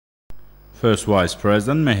First Vice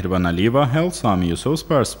President Mehriban Aliyeva held Sami Yusuf's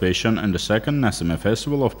participation in the second Nesimi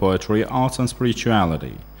Festival of Poetry, Arts and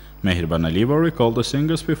Spirituality. Mehriban Aliyeva recalled the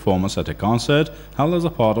singer's performance at a concert held as a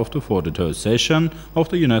part of the 43rd session of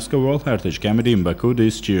the UNESCO World Heritage Committee in Baku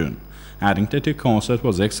this June, adding that the concert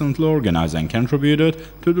was excellently organized and contributed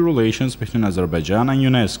to the relations between Azerbaijan and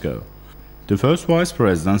UNESCO. The first Vice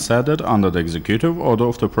President said that under the executive order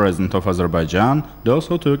of the President of Azerbaijan, those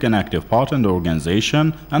who took an active part in the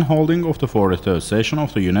organization and holding of the 43rd session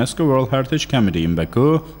of the UNESCO World Heritage Committee in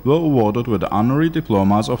Baku were awarded with the honorary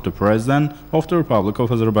diplomas of the President of the Republic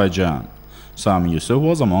of Azerbaijan. Sami Yusuf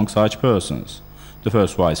was among such persons. The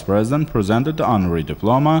first Vice President presented the honorary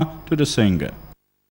diploma to the singer.